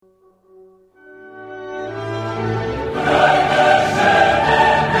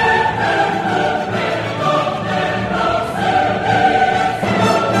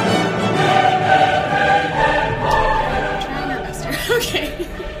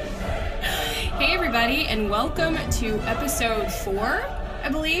Hey everybody, and welcome to episode 4, I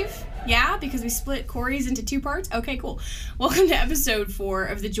believe. Yeah, because we split Corey's into 2 parts? Okay, cool. Welcome to episode 4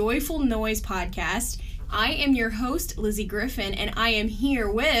 of the Joyful Noise podcast. I am your host, Lizzie Griffin, and I am here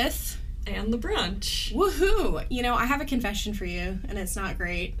with... And the brunch. Woohoo! You know, I have a confession for you, and it's not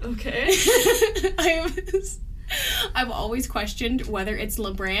great. Okay. I've always questioned whether it's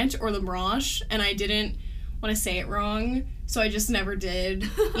LaBranch or LaBranche, and I didn't want to say it wrong, so I just never did,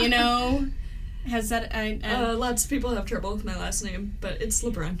 you know? Has that... Lots of people have trouble with my last name, but it's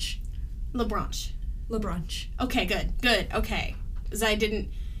LaBranch. LaBranche. LaBranche. Okay, good, okay. Because I didn't...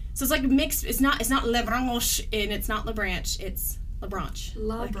 So it's like mixed... It's not LaBranche, and it's not LaBranche, it's LaBranche.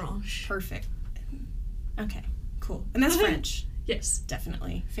 LaBranche. Perfect. Okay, cool. And that's French. Yes.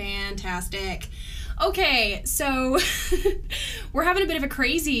 Definitely. Fantastic. Okay, so we're having a bit of a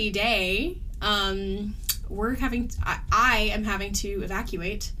crazy day. I am having to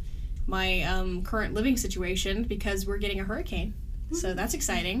evacuate my current living situation because we're getting a hurricane. So that's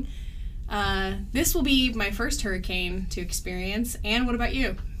exciting. This will be my first hurricane to experience. And what about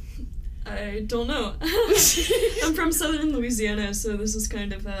you? I don't know. I'm from southern Louisiana, so this is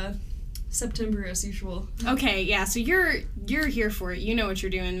kind of September as usual. Okay, yeah, so you're here for it. You know what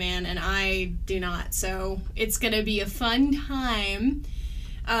you're doing, man, and I do not. So it's gonna be a fun time.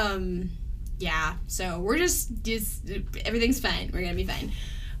 Yeah, so we're just everything's fine. We're gonna be fine.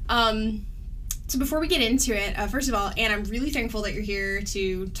 So before we get into it, first of all, Anne, I'm really thankful that you're here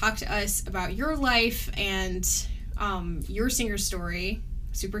to talk to us about your life and your singer story.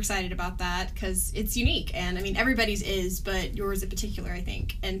 Super excited about that because it's unique, and I mean everybody's is, but yours in particular, I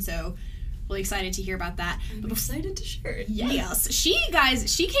think, and so really excited to hear about that. I'm excited to share it. Yes,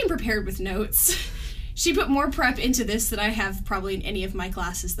 she came prepared with notes. She put more prep into this than I have probably in any of my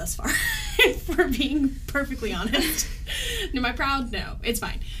classes thus far, for being perfectly honest. Am I proud? No, it's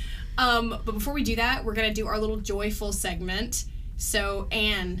fine. But before we do that, we're gonna do our little joyful segment. So,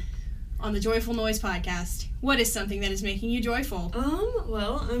 Anne, on the Joyful Noise podcast, what is something that is making you joyful?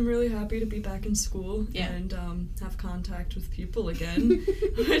 Well, I'm really happy to be back in school and have contact with people again,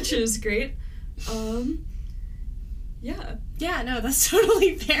 which is great. Yeah. Yeah, no, that's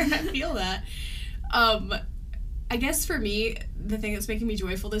totally fair. I feel that. I guess for me, the thing that's making me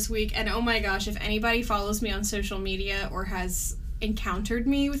joyful this week, and oh my gosh, if anybody follows me on social media or has encountered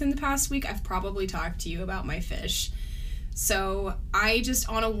me within the past week, I've probably talked to you about my fish. So I just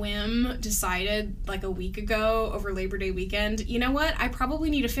on a whim decided like a week ago over Labor Day weekend, you know what? I probably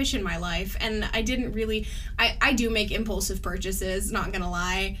need a fish in my life. And I didn't really, I do make impulsive purchases, not gonna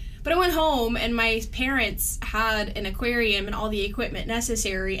lie. But I went home and my parents had an aquarium and all the equipment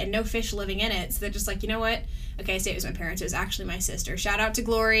necessary and no fish living in it. So they're just like, you know what? Okay, I say it was my parents. It was actually my sister. Shout out to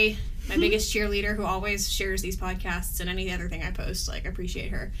Glory, my biggest cheerleader who always shares these podcasts and any other thing I post. Like, I appreciate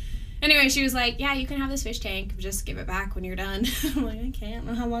her. Anyway, she was like, yeah, you can have this fish tank. Just give it back when you're done. I'm like, I can't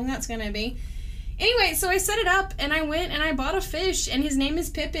know how long that's going to be. Anyway, so I set it up, and I went and I bought a fish, and his name is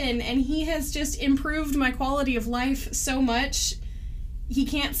Pippin, and he has just improved my quality of life so much. He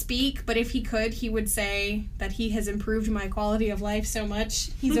can't speak, but if he could, he would say that he has improved my quality of life so much.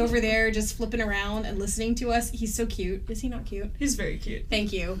 He's over there just flipping around and listening to us. He's so cute. Is he not cute? He's very cute.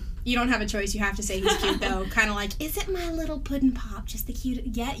 Thank you. You don't have a choice. You have to say he's cute, though. Kind of like, is it my little puddin' pop? Just the cute.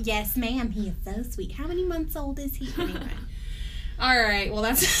 Yeah, yes, ma'am. He is so sweet. How many months old is he? Anyway. All right. Well,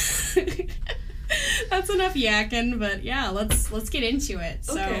 that's that's enough yakking. But yeah, let's get into it.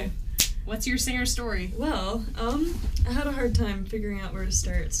 So, okay. What's your singer story? Well, I had a hard time figuring out where to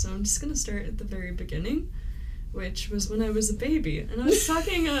start, so I'm just gonna start at the very beginning, which was when I was a baby, and I was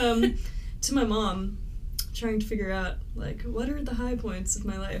talking to my mom, trying to figure out like what are the high points of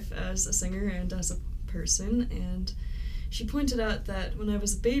my life as a singer and as a person, and she pointed out that when I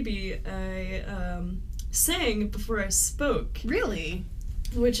was a baby, I sang before I spoke. Really?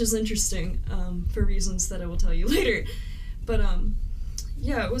 Which is interesting for reasons that I will tell you later, but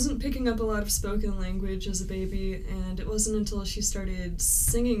yeah, I wasn't picking up a lot of spoken language as a baby, and it wasn't until she started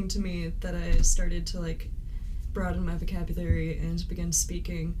singing to me that I started to, like, broaden my vocabulary and begin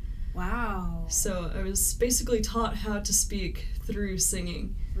speaking. Wow. So I was basically taught how to speak through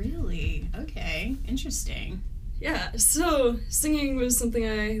singing. Really? Okay. Interesting. Yeah, so singing was something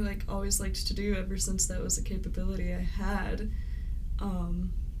I, like, always liked to do ever since that was a capability I had.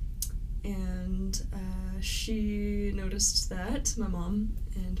 And she noticed that, my mom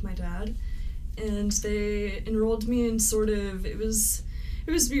and my dad, and they enrolled me in sort of, it was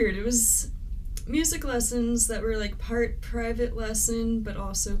weird. It was music lessons that were like part private lesson, but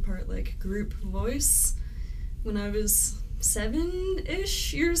also part like group voice when I was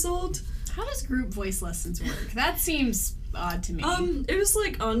 7-ish years old. How does group voice lessons work? That seems odd to me. It was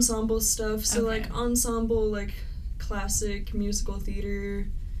like ensemble stuff. So Okay. like ensemble, like classic musical theater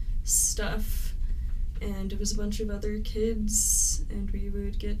stuff. And it was a bunch of other kids, and we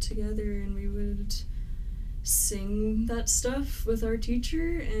would get together and we would sing that stuff with our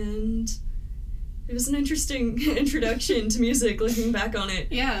teacher, and it was an interesting introduction to music looking back on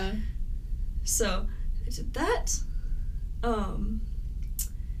it. Yeah. So I did that.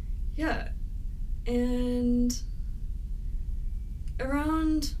 Yeah. And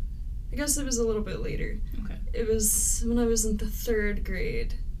around, I guess it was a little bit later. Okay. It was when I was in the 3rd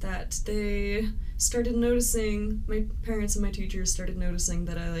grade that they started noticing, my parents and my teachers started noticing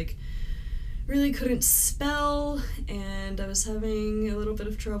that I like really couldn't spell, and I was having a little bit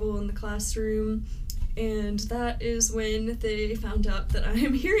of trouble in the classroom, and that is when they found out that I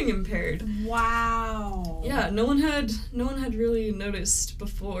am hearing impaired. Wow. Yeah, no one had really noticed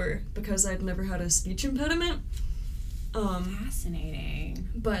before because I'd never had a speech impediment. Fascinating.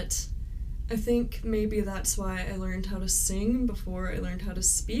 But I think maybe that's why I learned how to sing before I learned how to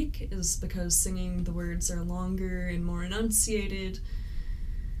speak, is because singing the words are longer and more enunciated.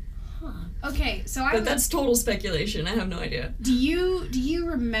 Huh. Okay, so But that's total speculation. I have no idea. Do you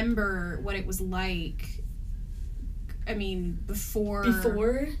remember what it was like? I mean, before.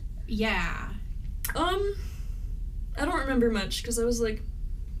 Before? Yeah. I don't remember much because I was like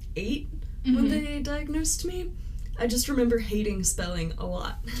 8 when they diagnosed me. I just remember hating spelling a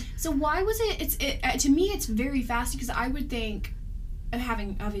lot. So why was it? To me, it's very fascinating because I would think,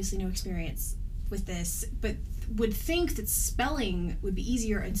 having obviously no experience with this, but would think that spelling would be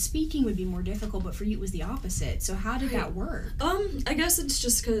easier and speaking would be more difficult. But for you, it was the opposite. So how did that work? I guess it's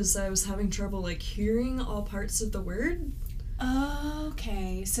just because I was having trouble like hearing all parts of the word.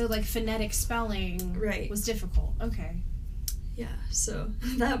 Okay, so like phonetic spelling was difficult. Okay. Yeah, so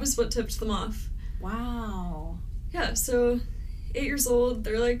that was what tipped them off. Wow. Yeah, so 8 years old,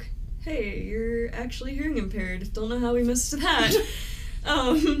 they're like, hey, you're actually hearing impaired. Don't know how we missed that.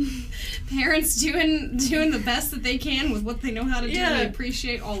 Parents doing the best that they can with what they know how to do. We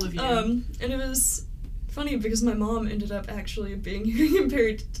appreciate all of you. And it was funny because my mom ended up actually being hearing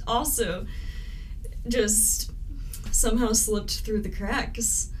impaired also. Just somehow slipped through the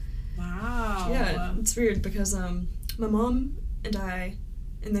cracks. Wow. Yeah, it's weird because my mom and I,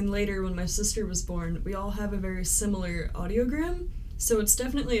 and then later when my sister was born, we all have a very similar audiogram, so it's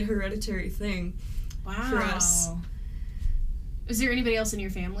definitely a hereditary thing for us. Is there anybody else in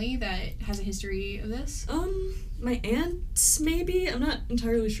your family that has a history of this? My aunt, maybe? I'm not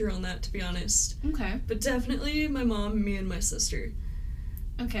entirely sure on that, to be honest. Okay. But definitely my mom, me, and my sister.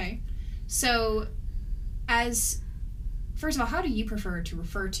 Okay. So, first of all, how do you prefer to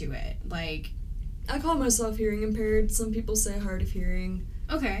refer to it? Like... I call myself hearing impaired. Some people say hard of hearing.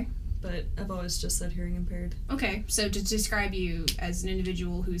 Okay. But I've always just said hearing impaired. Okay, so to describe you as an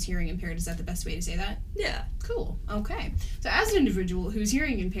individual who's hearing impaired, is that the best way to say that? Yeah. Cool. Okay. So as an individual who's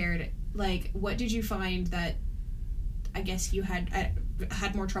hearing impaired, like, what did you find that, I guess, you had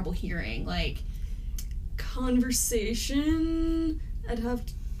more trouble hearing? Like... Conversation. I'd have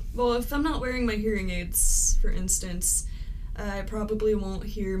to... Well, if I'm not wearing my hearing aids, for instance, I probably won't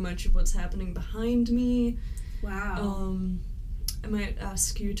hear much of what's happening behind me. Wow. I might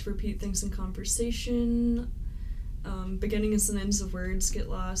ask you to repeat things in conversation. Beginnings and ends of words get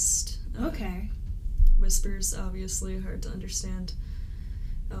lost. Okay. Whispers, obviously, hard to understand.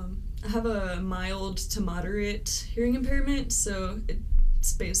 I have a mild to moderate hearing impairment, so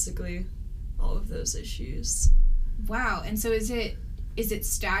it's basically all of those issues. Wow. And so is it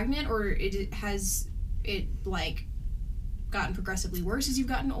stagnant, or has it, like, gotten progressively worse as you've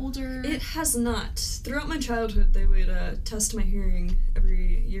gotten older? It has not. Throughout my childhood, they would test my hearing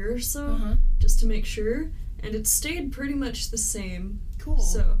every year or so, just to make sure, and it stayed pretty much the same. Cool.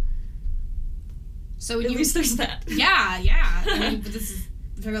 So at least there's that. Yeah. I mean, but this is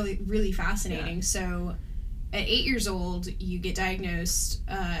really fascinating. Yeah. So, at 8 years old, you get diagnosed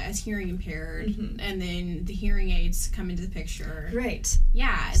as hearing impaired, and then the hearing aids come into the picture. Right.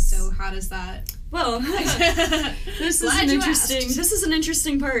 Yeah. So how does that? Well, this is an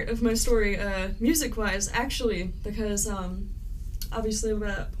interesting part of my story, music-wise, actually, because obviously at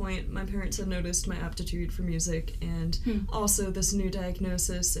that point my parents had noticed my aptitude for music and also this new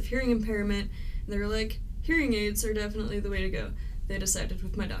diagnosis of hearing impairment, and they were like, hearing aids are definitely the way to go. They decided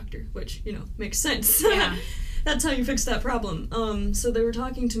with my doctor, which, makes sense. Yeah. That's how you fix that problem. So they were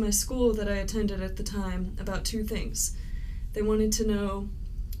talking to my school that I attended at the time about two things. They wanted to know,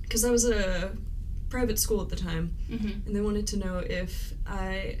 because I was at a private school at the time, and they wanted to know if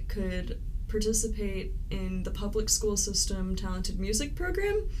I could participate in the public school system talented music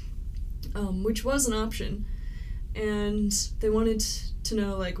program, which was an option. and they wanted to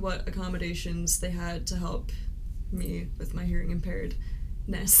know, like, what accommodations they had to help me with my hearing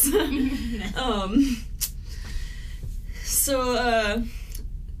impairedness. So,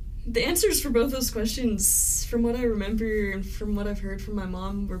 the answers for both those questions, from what I remember and from what I've heard from my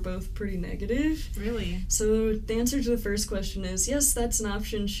mom, were both pretty negative. Really? So the answer to the first question is, yes, that's an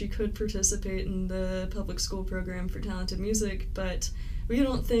option. She could participate in the public school program for talented music, but we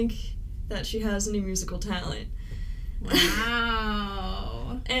don't think that she has any musical talent.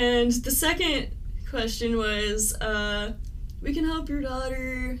 Wow. And the second question was, we can help your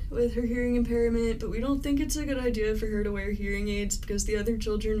daughter with her hearing impairment, but we don't think it's a good idea for her to wear hearing aids because the other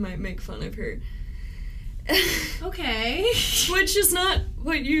children might make fun of her. Okay. Which is not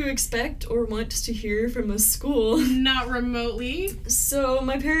what you expect or want to hear from a school. Not remotely. So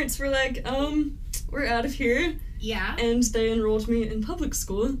my parents were like, we're out of here. Yeah. And they enrolled me in public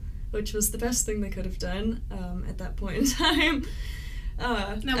school, which was the best thing they could have done at that point in time.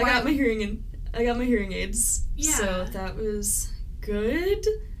 I got my hearing aids. Yeah. So that was good.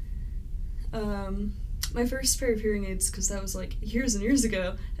 My first pair of hearing aids, because that was like years and years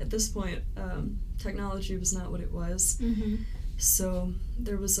ago. At this point, technology was not what it was. Mm-hmm. So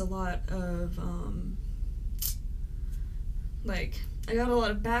there was a lot of I got a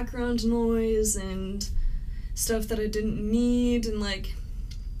lot of background noise and stuff that I didn't need, and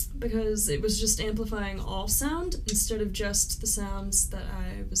because it was just amplifying all sound instead of just the sounds that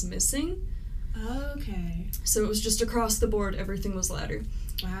I was missing. Okay. So it was just across the board, everything was louder.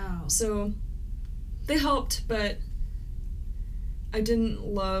 Wow. So they helped, but I didn't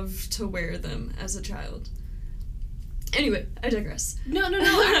love to wear them as a child. Anyway, I digress. No.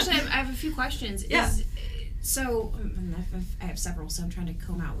 Actually, I have a few questions. Yeah. I have several, so I'm trying to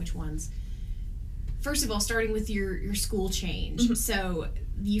comb out which ones. First of all, starting with your school change. Mm-hmm. So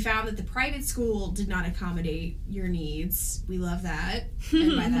you found that the private school did not accommodate your needs. We love that.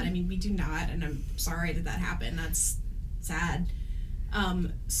 And by that, I mean we do not, and I'm sorry that happened. That's sad.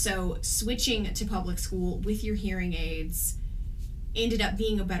 So switching to public school with your hearing aids ended up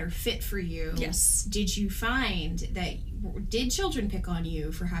being a better fit for you. Yes. Did you find that, did children pick on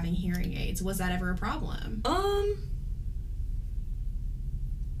you for having hearing aids? Was that ever a problem?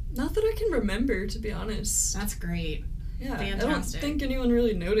 Not that I can remember, to be honest. That's great. Yeah, Fantastic. I don't think anyone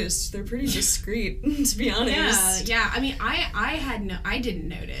really noticed. They're pretty discreet, to be honest. Yeah. I mean, I didn't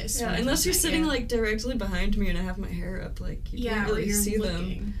notice. Yeah, unless you're sitting directly behind me and I have my hair up, you can't really see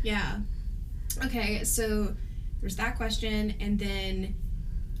them. Yeah. Okay, so there's that question, and then,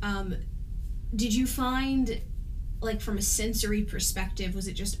 did you find, from a sensory perspective, was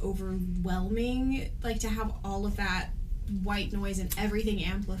it just overwhelming, to have all of that white noise and everything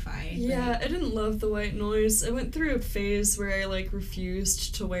amplified? Yeah, I didn't love the white noise. I went through a phase where I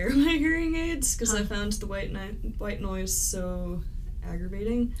refused to wear my hearing aids because I found the white noise so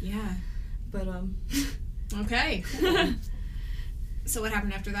aggravating. Yeah. But Okay. Cool. So what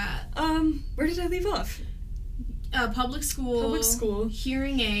happened after that? Where did I leave off? Public school.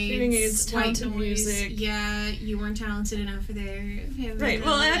 Hearing aids. Talented white noise. music. Yeah, you weren't talented enough for their. Right.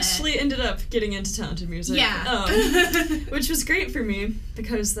 Well, I actually ended up getting into talented music. Yeah. Which was great for me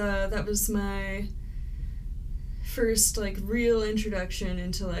because that was my first real introduction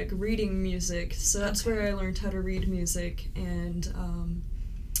into reading music. So that's where I learned how to read music, and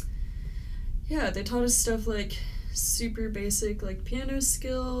they taught us stuff super basic piano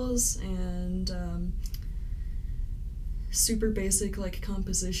skills and super basic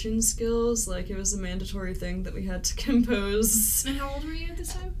composition skills. It was a mandatory thing that we had to compose. And how old were you at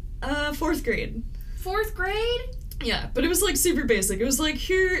this time? 4th grade. 4th grade? Yeah, but it was super basic. It was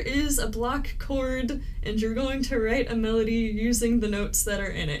here is a block chord and you're going to write a melody using the notes that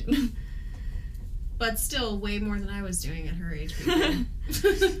are in it. But still way more than I was doing at her age.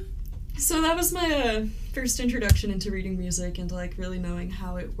 So that was my first introduction into reading music and really knowing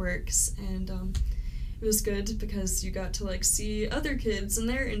how it works, and it was good because you got to see other kids and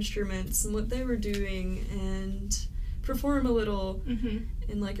their instruments and what they were doing and perform a little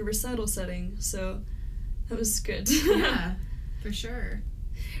in a recital setting. So that was good. Yeah, for sure.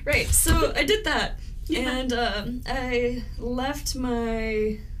 Right. So I did that, and I left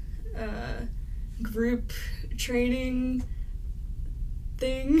my group training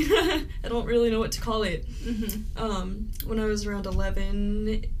thing. I don't really know what to call it. When I was around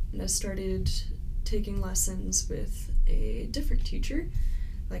 11, I started taking lessons with a different teacher,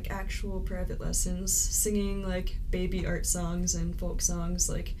 actual private lessons, singing baby art songs and folk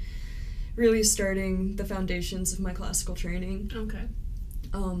songs, really starting the foundations of my classical training. Okay.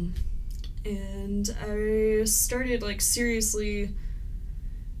 And I started seriously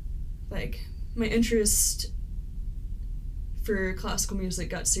my interest for classical music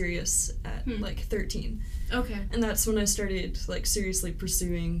got serious at like 13. Okay. And that's when I started like seriously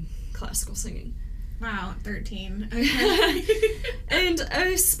pursuing classical singing. Wow, 13. Okay. And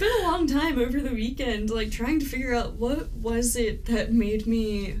I spent a long time over the weekend like trying to figure out what was it that made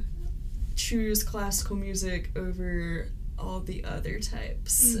me choose classical music over all the other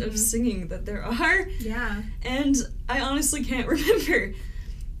types of singing that there are. Yeah. And I honestly can't remember.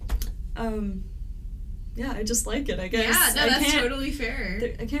 Yeah, I just like it, I guess. Yeah, no, that's totally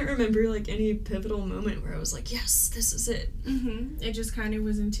fair. I can't remember like any pivotal moment where I was like, yes, this is it. Mm-hmm. It just kind of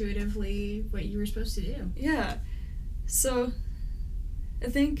was intuitively what you were supposed to do. Yeah. So I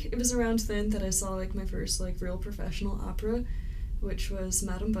think it was around then that I saw like my first like real professional opera, which was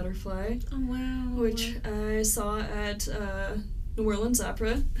Madame Butterfly. Oh, wow. Which I saw at New Orleans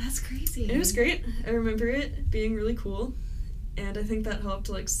Opera. That's crazy. And it was great. I remember it being really cool. And I think that helped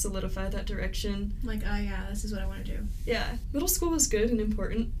like solidify that direction. Like, oh yeah, this is what I want to do. Yeah. Middle school was good and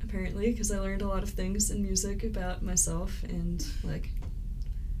important, apparently, because I learned a lot of things in music about myself and like,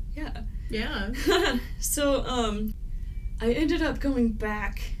 yeah. Yeah. So, I ended up going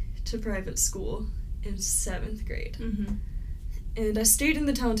back to private school in 7th grade. Mm-hmm. And I stayed in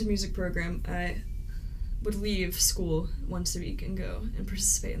the talented music program. I would leave school once a week and go and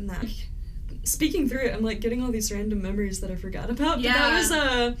participate in that. Speaking through it, I'm like getting all these random memories that I forgot about. Yeah. But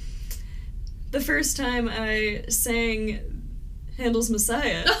that was the first time I sang Handel's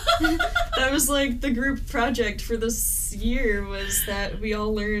Messiah. That was like the group project for this year, was that we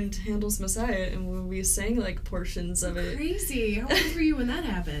all learned Handel's Messiah and we sang like portions of it. Crazy. How old were you when that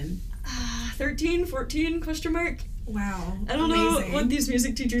happened? 13, 14, question mark. Wow. I don't know what these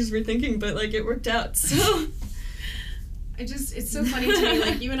music teachers were thinking, but like it worked out. So it's so funny to me,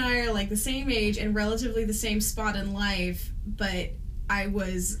 like you and I are like the same age and relatively the same spot in life, but I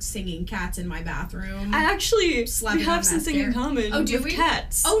was singing Cats in my bathroom. we have something in common with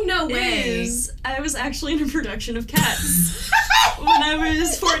Cats. Oh, no way. I was actually in a production of Cats when I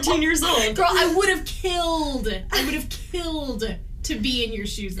was 14 years old. Girl, I would have killed to be in your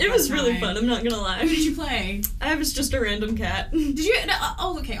shoes at It was that time. really fun, I'm not gonna lie. Who did you play? I was just a random cat. Did you? No,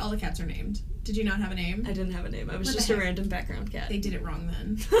 oh, okay, all the cats are named. Did you not have a name? I didn't have a name. I was What just the a heck? random background cat. They did it wrong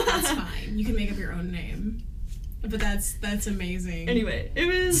then. That's fine. You can make up your own name. But that's amazing. Anyway, it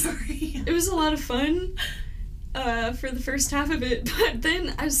was a lot of fun for the first half of it, but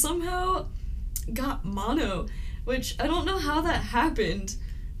then I somehow got mono, which I don't know how that happened,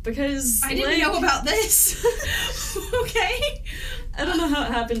 because I didn't know about this. Okay. I don't know how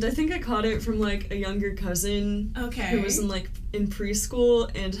it happened. I think I caught it from like a younger cousin who was in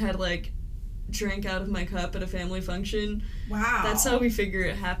preschool and had like drank out of my cup at a family function. Wow. That's how we figure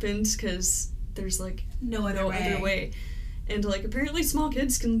it happened, because there's like no other way. And like apparently small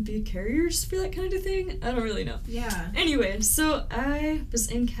kids can be carriers for that kind of thing. I don't really know. Yeah. Anyway, so I was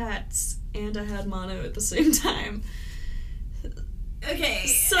in Cats and I had mono at the same time. Okay.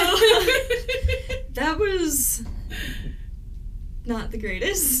 So that was not the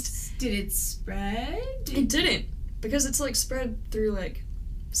greatest. Did it spread? It didn't, because it's like spread through like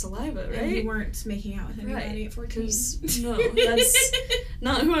saliva, right? And you weren't making out with anybody at 14. No, that's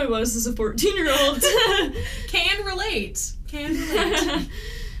not who I was as a 14-year-old. Can relate.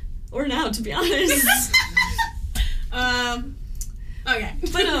 Or now, to be honest. Okay.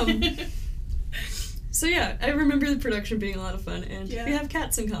 But so yeah, I remember the production being a lot of fun, and we have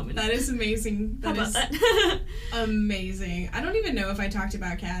cats in common. That is amazing. How about that? Amazing. I don't even know if I talked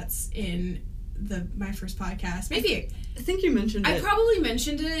about cats in my first podcast. Maybe I think you mentioned it. I probably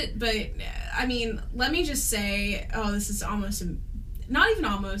mentioned it, but I mean, let me just say, this is almost not even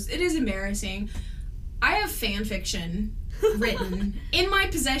almost. It is embarrassing. I have fan fiction written in my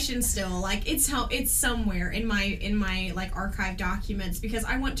possession still. Like it's somewhere in my like archive documents, because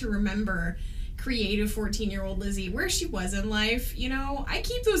I want to remember creative 14-year-old Lizzie, where she was in life. You know, I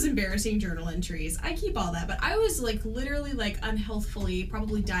keep those embarrassing journal entries. I keep all that. But I was like literally like unhealthfully,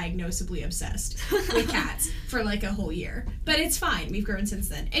 probably diagnosably obsessed with cats for like a whole year. But it's fine. We've grown since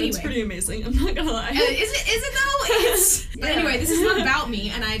then. Anyway. It's pretty amazing. I'm not gonna lie. Is it though? But anyway, this is not about me,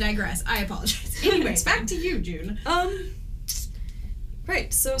 and I digress. I apologize. Anyway, back to you, June.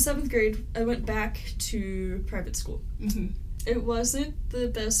 Right. So 7th grade, I went back to private school. Mm-hmm. It wasn't the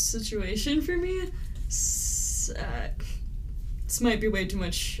best situation for me. This might be way too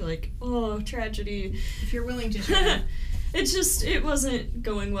much, like, tragedy. If you're willing to share. It wasn't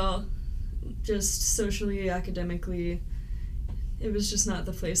going well. Just socially, academically. It was just not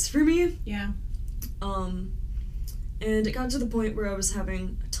the place for me. Yeah. And it got to the point where I was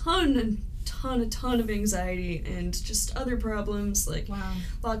having a ton a ton of anxiety and just other problems, like Wow.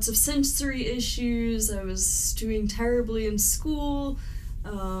 lots of sensory issues. I was doing terribly in school.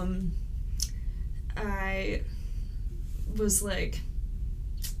 I was, like,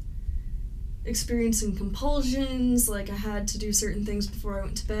 experiencing compulsions, like I had to do certain things before I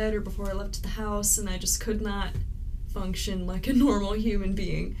went to bed or before I left the house, and I just could not function like a normal human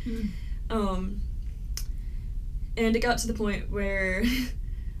being. And it got to the point where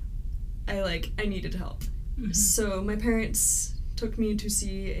I needed help. Mm-hmm. So my parents took me to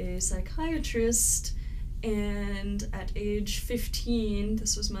see a psychiatrist, and at age 15,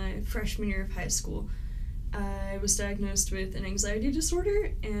 this was my freshman year of high school, I was diagnosed with an anxiety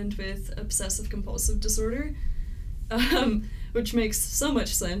disorder and with obsessive compulsive disorder, which makes so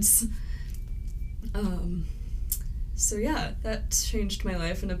much sense. So yeah, that changed my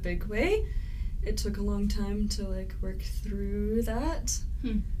life in a big way. It took a long time to, like, work through that.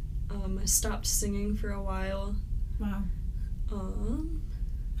 I stopped singing for a while. Wow.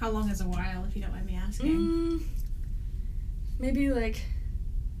 How long is a while, if you don't mind me asking? Maybe, like,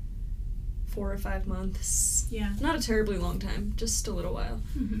 4 or 5 months. Yeah. Not a terribly long time, just a little while.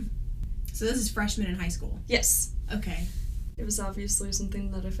 Mm-hmm. So this is freshman in high school? Yes. Okay. It was obviously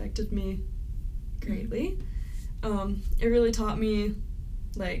something that affected me greatly. It really taught me,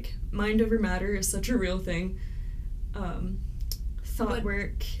 like, mind over matter is such a real thing. Thought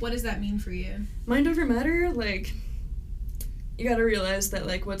work. What does that mean for you? Mind over matter, like, you gotta realize that,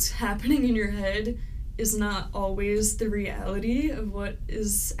 like, what's happening in your head is not always the reality of what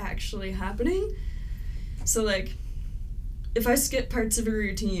is actually happening. So, like, if I skip parts of a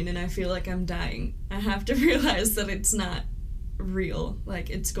routine and I feel like I'm dying, I have to realize that it's not real. Like,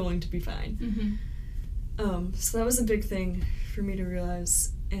 it's going to be fine. Mm-hmm. So that was a big thing for me to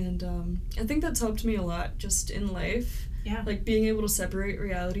realize. And I think that's helped me a lot just in life. Yeah. Like, being able to separate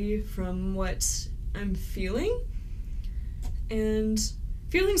reality from what I'm feeling. And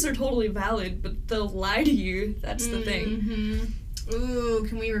feelings are totally valid, but they'll lie to you. That's the thing. Mm-hmm. Ooh,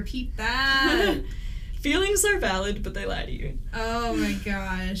 can we repeat that? Feelings are valid, but they lie to you. Oh my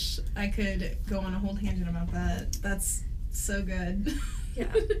gosh. I could go on a whole tangent about that. That's so good.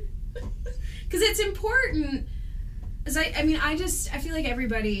 Yeah. Because it's important. As I feel like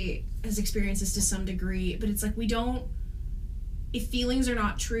everybody has experienced this to some degree, but it's like if feelings are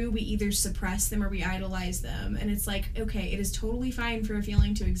not true, we either suppress them or we idolize them. And it's like, okay, it is totally fine for a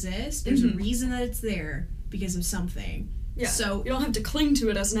feeling to exist. There's a reason that it's there because of something. Yeah. So you don't have to cling to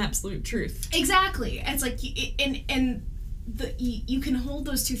it as an absolute truth. Exactly. It's like, you can hold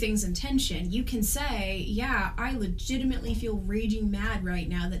those two things in tension. You can say, yeah, I legitimately feel raging mad right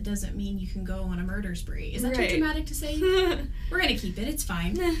now. That doesn't mean you can go on a murder spree. Is that too dramatic to say? We're gonna keep it. It's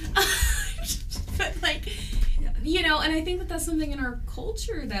fine. But, like, you know, and I think that that's something in our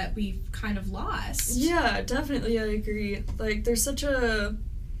culture that we've kind of lost. Yeah, definitely, I agree. Like, there's such a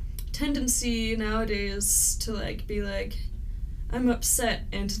tendency nowadays to, like, be like, I'm upset,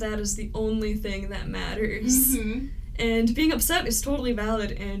 and that is the only thing that matters. Mm-hmm. And being upset is totally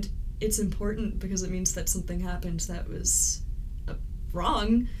valid, and it's important because it means that something happened that was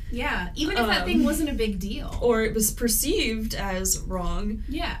wrong. Yeah, even if that thing wasn't a big deal. Or it was perceived as wrong.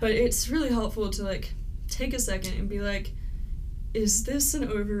 Yeah. But it's really helpful to, like, take a second and be like, is this an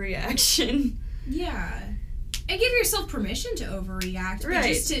overreaction? Yeah. And give yourself permission to overreact. But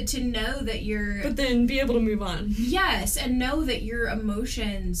just to know that you're... But then be able to move on. Yes, and know that your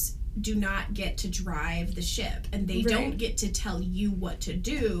emotions do not get to drive the ship. And they don't get to tell you what to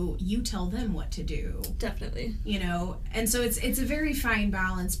do. You tell them what to do. Definitely. You know? And so it's a very fine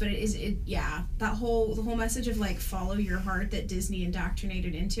balance, but the whole message of, like, follow your heart that Disney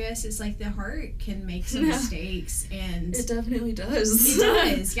indoctrinated into us, is like the heart can make some mistakes, and it definitely does. It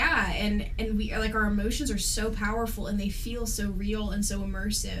does, yeah. And we, like, our emotions are so powerful and they feel so real and so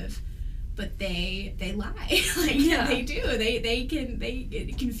immersive. But they lie. Like, they do.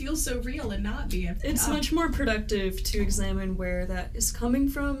 It can feel so real and not be. It's much more productive to examine where that is coming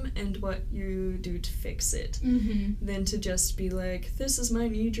from and what you do to fix it, than to just be like, this is my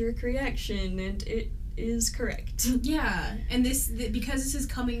knee-jerk reaction and it is correct. Yeah, and because this is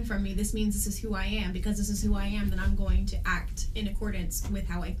coming from me, this means this is who I am. Because this is who I am, then I'm going to act in accordance with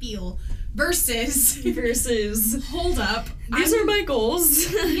how I feel. Versus hold up, these are my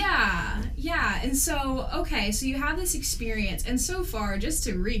goals. yeah. And so, okay, so you have this experience, and so far, just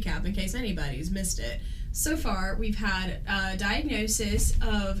to recap in case anybody's missed it, so far we've had a diagnosis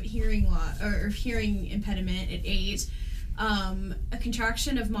of hearing loss or hearing impediment at 8. A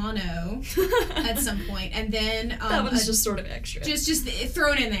contraction of mono at some point, and then that was just sort of extra. Just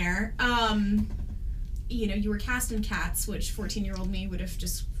thrown in there. You know, you were cast in Cats, which 14-year-old me would have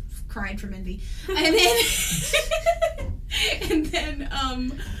just cried from envy. And then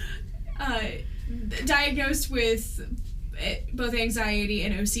diagnosed with both anxiety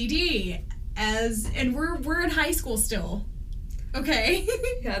and OCD and we're in high school still. Okay.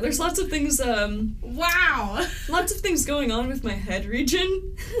 Yeah, there's lots of things Wow. lots of things going on with my head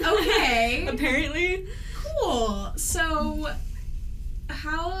region. Okay. Apparently. Cool. So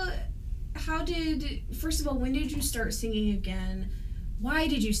how did, first of all, when did you start singing again? Why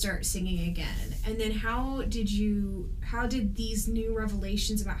did you start singing again? And then how did these new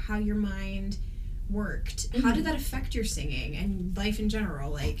revelations about how your mind worked, how did that affect your singing and life in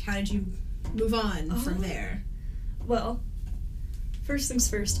general? Like, how did you move on from there? Well, first things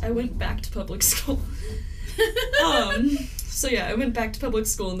first, I went back to public school. So yeah, I went back to public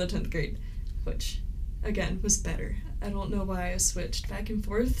school in the 10th grade, which, again, was better. I don't know why I switched back and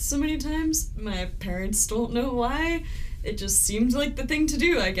forth so many times. My parents don't know why. It just seemed like the thing to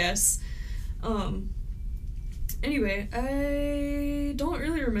do, I guess. Anyway, I don't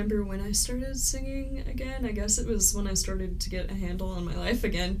really remember when I started singing again. I guess it was when I started to get a handle on my life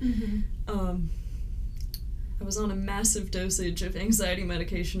again. Mm-hmm. I was on a massive dosage of anxiety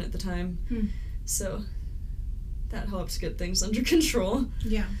medication at the time, so that helped get things under control.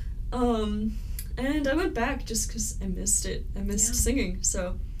 Yeah. And I went back just because I missed it. I missed singing,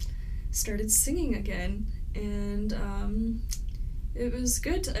 so started singing again, and it was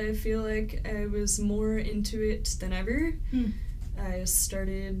good. I feel like I was more into it than ever. I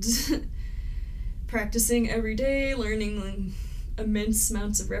started practicing every day, learning immense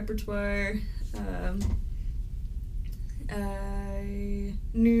amounts of repertoire. I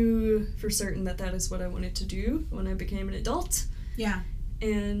knew for certain that is what I wanted to do when I became an adult. Yeah.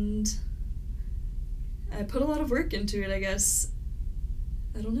 And I put a lot of work into it, I guess.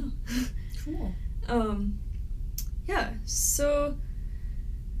 I don't know. Cool. Yeah, so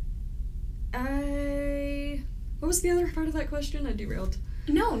what was the other part of that question? I derailed.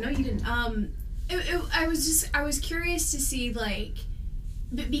 No, you didn't. I was curious to see, like,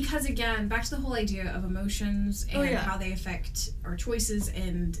 because again, back to the whole idea of emotions and how they affect our choices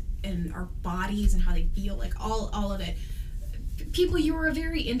and our bodies and how they feel, like all of it. People, you are a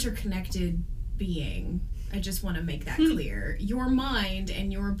very interconnected being. I just want to make that clear. Your mind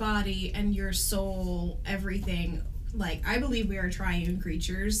and your body and your soul, everything. Like, I believe we are triune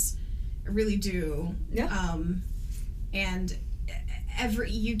creatures. I really do. Yeah. And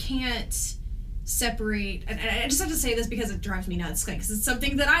you can't separate, and I just have to say this because it drives me nuts, because it's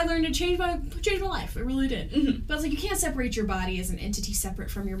something that I learned to change my life. It really did. But it's like, you can't separate your body as an entity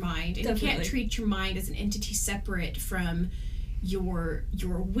separate from your mind, and Definitely. you can't treat your mind as an entity separate from your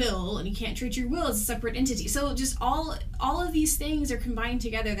will, and you can't treat your will as a separate entity. So just all of these things are combined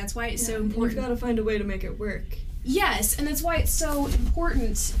together. That's why it's so important. You've got to find a way to make it work. Yes, and that's why it's so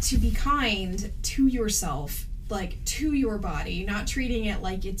important to be kind to yourself, like, to your body, not treating it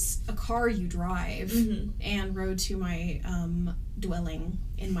like it's a car you drive. And rode to my dwelling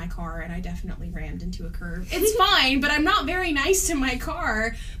in my car, and I definitely rammed into a curb. It's fine, but I'm not very nice to my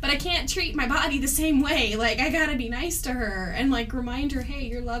car, but I can't treat my body the same way. Like, I gotta be nice to her and, like, remind her, hey,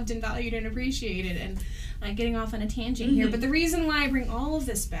 you're loved and valued and appreciated. And I'm getting off on a tangent here, but the reason why I bring all of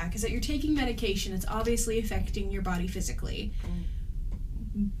this back is that you're taking medication. It's obviously affecting your body physically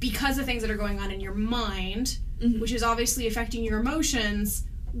because of things that are going on in your mind, which is obviously affecting your emotions,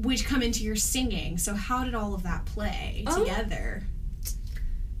 which come into your singing. So how did all of that play together?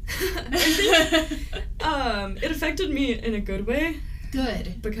 I think, it affected me in a good way.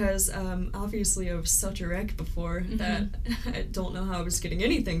 Good. Because obviously I was such a wreck before that I don't know how I was getting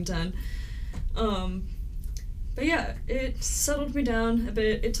anything done. But yeah, it settled me down a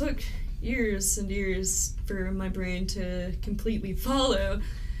bit. It took years and years for my brain to completely follow.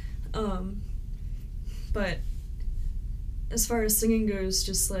 But as far as singing goes,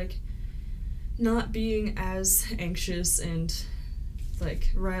 just, like, not being as anxious and,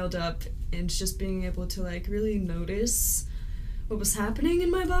 like, riled up, and just being able to, like, really notice what was happening in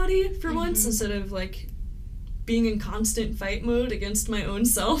my body for once, instead of, like, being in constant fight mode against my own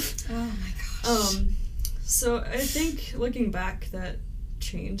self. Oh my gosh. So I think, looking back, that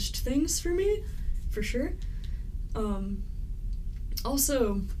changed things for me, for sure.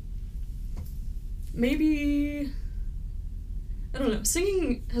 Also, maybe, I don't know,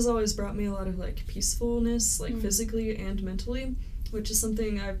 singing has always brought me a lot of, like, peacefulness, like, physically and mentally, which is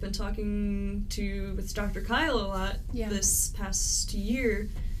something I've been talking with Dr. Kyle a lot this past year,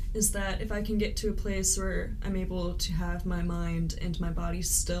 is that if I can get to a place where I'm able to have my mind and my body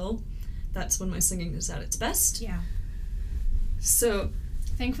still, that's when my singing is at its best. Yeah. So,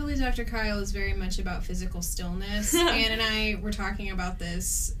 Thankfully, Dr. Kyle is very much about physical stillness. Anne and I were talking about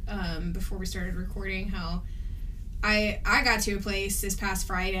this before we started recording, how I got to a place this past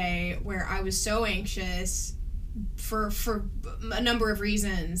Friday where I was so anxious for a number of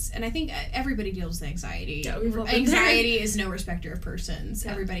reasons. And I think everybody deals with anxiety. Yeah, we've all been anxiety is no respecter of persons.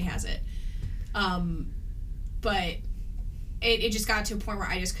 Yeah. Everybody has it. But it just got to a point where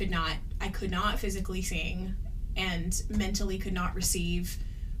I could not physically sing and mentally could not receive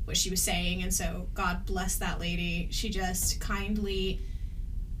what she was saying. And so God bless that lady. She just kindly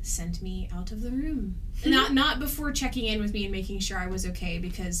sent me out of the room. Not before checking in with me and making sure I was okay,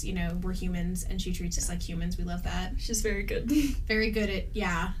 because, you know, we're humans and she treats us like humans. We love that. She's very good. Very good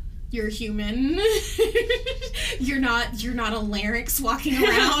at, you're human. You're not a larynx walking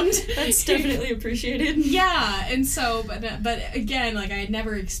around. That's definitely appreciated. Yeah, and so, but again, like, I had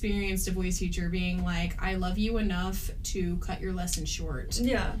never experienced a voice teacher being like, I love you enough to cut your lesson short.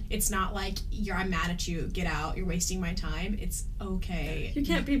 Yeah. It's not like, I'm mad at you, get out, you're wasting my time. It's okay. You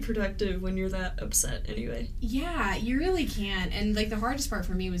can't be productive when you're that upset anyway. Yeah, you really can't. And, like, the hardest part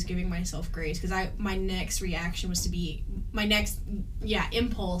for me was giving myself grace, because my next reaction was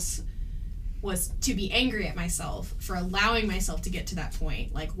impulse was to be angry at myself for allowing myself to get to that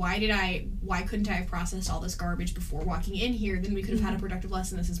point. Like, why couldn't I have processed all this garbage before walking in here? Then we could have had a productive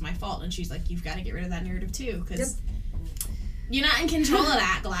lesson. This is my fault. And she's like, you've got to get rid of that narrative too, because you're not in control of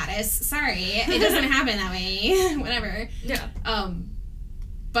that, Gladys. Sorry, it doesn't happen that way. Whatever. Yeah.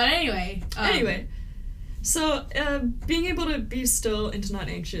 But anyway. So, being able to be still and not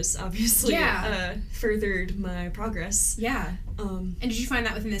anxious, obviously, furthered my progress. Yeah. And did you find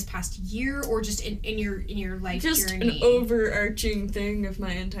that within this past year, or just in your life just journey? Just an overarching thing of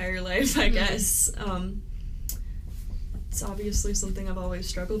my entire life, I guess. It's obviously something I've always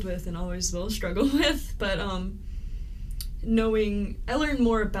struggled with and always will struggle with, but I learn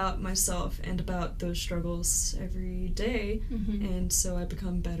more about myself and about those struggles every day, and so I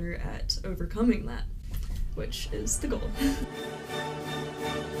become better at overcoming that, which is the goal.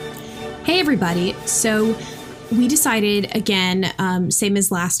 Hey everybody, so we decided, again, same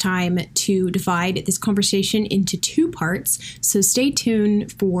as last time, to divide this conversation into two parts. So stay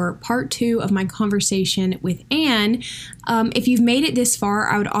tuned for part 2 of my conversation with Anne. If you've made it this far,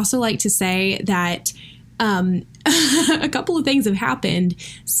 I would also like to say that a couple of things have happened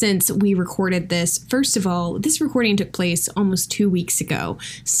since we recorded this. First of all, this recording took place almost 2 weeks ago.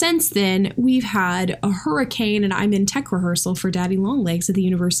 Since then, we've had a hurricane and I'm in tech rehearsal for Daddy Longlegs at the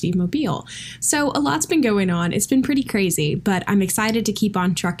University of Mobile. So a lot's been going on. It's been pretty crazy, but I'm excited to keep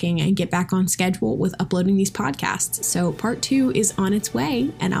on trucking and get back on schedule with uploading these podcasts. So part 2 is on its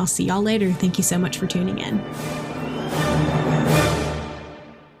way, and I'll see y'all later. Thank you so much for tuning in.